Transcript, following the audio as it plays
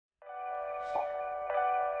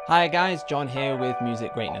Hi guys, John here with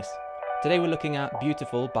Music Greatness. Today we're looking at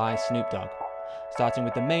Beautiful by Snoop Dogg, starting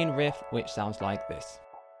with the main riff, which sounds like this.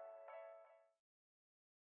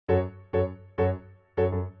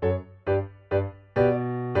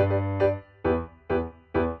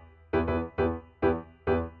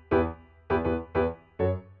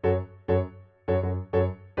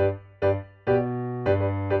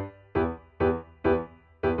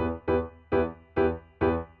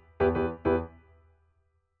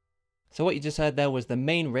 So what you just heard there was the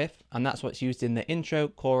main riff, and that's what's used in the intro,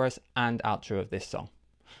 chorus, and outro of this song.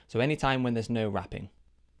 So anytime when there's no rapping.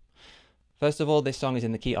 First of all, this song is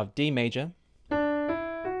in the key of D major. So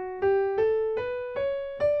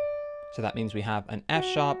that means we have an F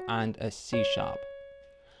sharp and a C sharp.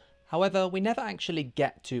 However, we never actually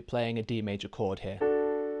get to playing a D major chord here.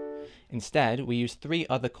 Instead, we use three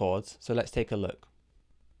other chords, so let's take a look.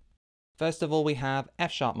 First of all, we have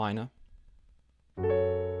F sharp minor.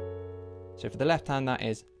 So for the left hand that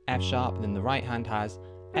is F sharp, and then the right hand has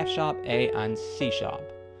F sharp, A and C sharp.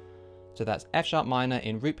 So that's F sharp minor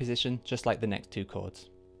in root position, just like the next two chords.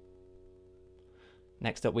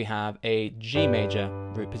 Next up we have a G major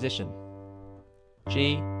root position.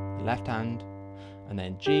 G, the left hand, and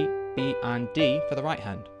then G, B and D for the right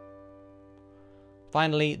hand.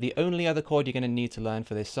 Finally, the only other chord you're going to need to learn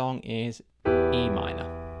for this song is E minor.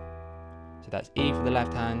 So that's E for the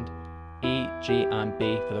left hand, E, G and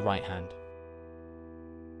B for the right hand.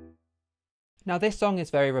 Now this song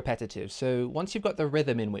is very repetitive, so once you've got the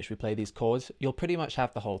rhythm in which we play these chords, you'll pretty much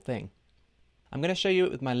have the whole thing. I'm going to show you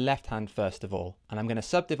it with my left hand first of all, and I'm going to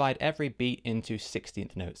subdivide every beat into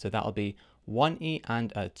 16th notes. So that'll be 1E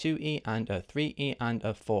and a 2E and a 3E and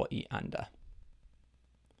a 4E and a.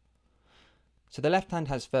 So the left hand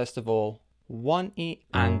has first of all 1E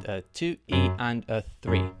and a 2E and a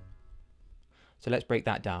 3. So let's break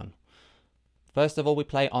that down. First of all, we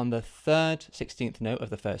play on the third 16th note of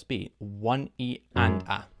the first beat, 1E and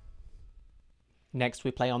a. Next,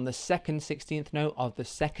 we play on the second 16th note of the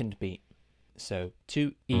second beat, so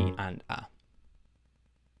 2E and a.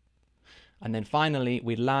 And then finally,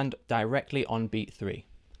 we land directly on beat 3,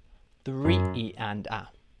 3E and a.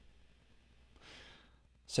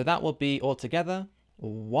 So that will be altogether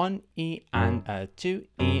 1E and a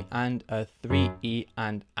 2E and a 3E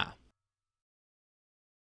and a.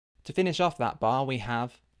 To finish off that bar, we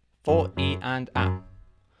have 4E and a.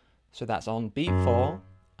 So that's on beat 4,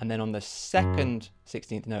 and then on the second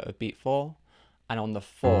 16th note of beat 4, and on the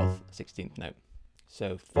fourth 16th note.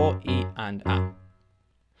 So 4E and a.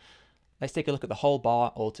 Let's take a look at the whole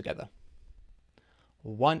bar all together.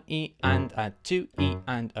 1E and a 2E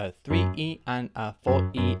and a 3E and a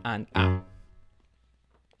 4E and a.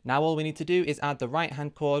 Now all we need to do is add the right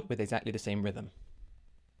hand chord with exactly the same rhythm.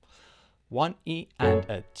 1E and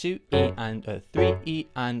a 2E and a 3E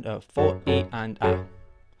and a 4E and a.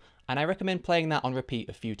 And I recommend playing that on repeat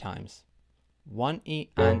a few times. 1E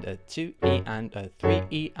and a 2E and a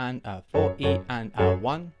 3E and a 4E and a.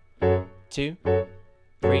 1, 2,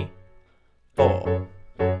 3, 4.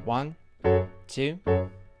 1, 2,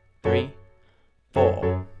 3,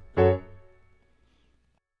 4. For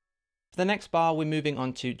the next bar, we're moving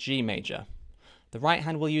on to G major. The right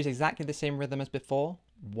hand will use exactly the same rhythm as before.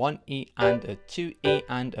 1E and a 2E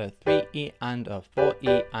and a 3E and a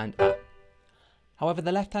 4E and a. However,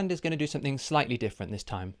 the left hand is going to do something slightly different this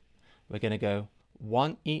time. We're going to go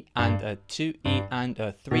 1E and a 2E and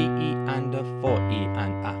a 3E and a 4E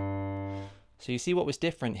and a. So you see what was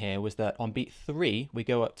different here was that on beat 3 we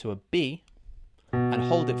go up to a B and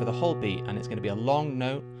hold it for the whole beat, and it's going to be a long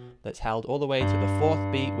note that's held all the way to the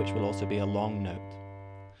fourth beat, which will also be a long note.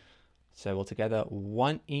 So altogether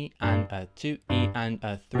 1E and a 2E and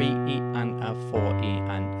a 3E and a 4E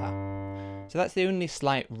and a. So that's the only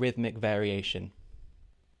slight rhythmic variation.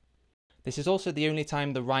 This is also the only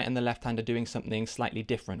time the right and the left hand are doing something slightly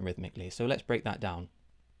different rhythmically. So let's break that down.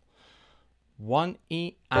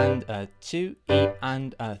 1E and a 2E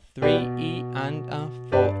and a 3E and a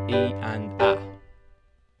 4E and a.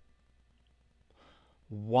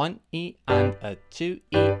 1E and a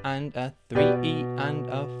 2E and a 3E and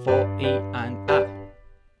a 4E and a.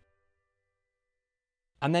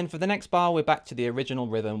 And then for the next bar, we're back to the original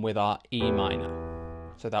rhythm with our E minor.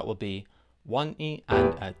 So that will be 1E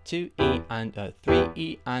and a 2E and a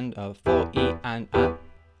 3E and a 4E and a.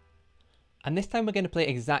 And this time we're going to play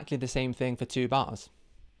exactly the same thing for 2 bars.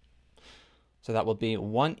 So that will be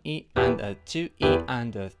 1E and a 2E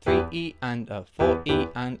and a 3E and a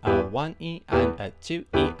 4E and a. 1E and a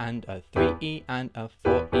 2E and a 3E and a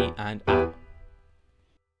 4E and a.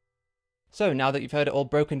 So now that you've heard it all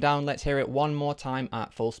broken down, let's hear it one more time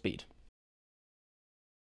at full speed.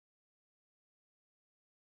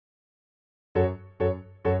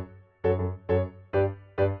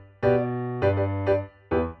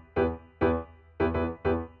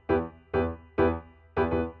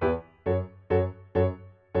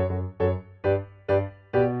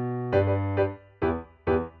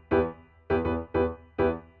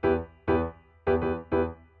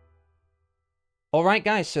 Alright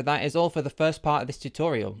guys, so that is all for the first part of this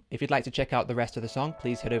tutorial. If you'd like to check out the rest of the song,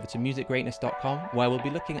 please head over to musicgreatness.com, where we'll be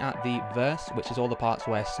looking at the verse, which is all the parts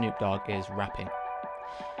where Snoop Dogg is rapping.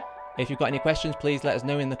 If you've got any questions, please let us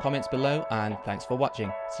know in the comments below, and thanks for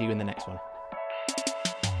watching. See you in the next one.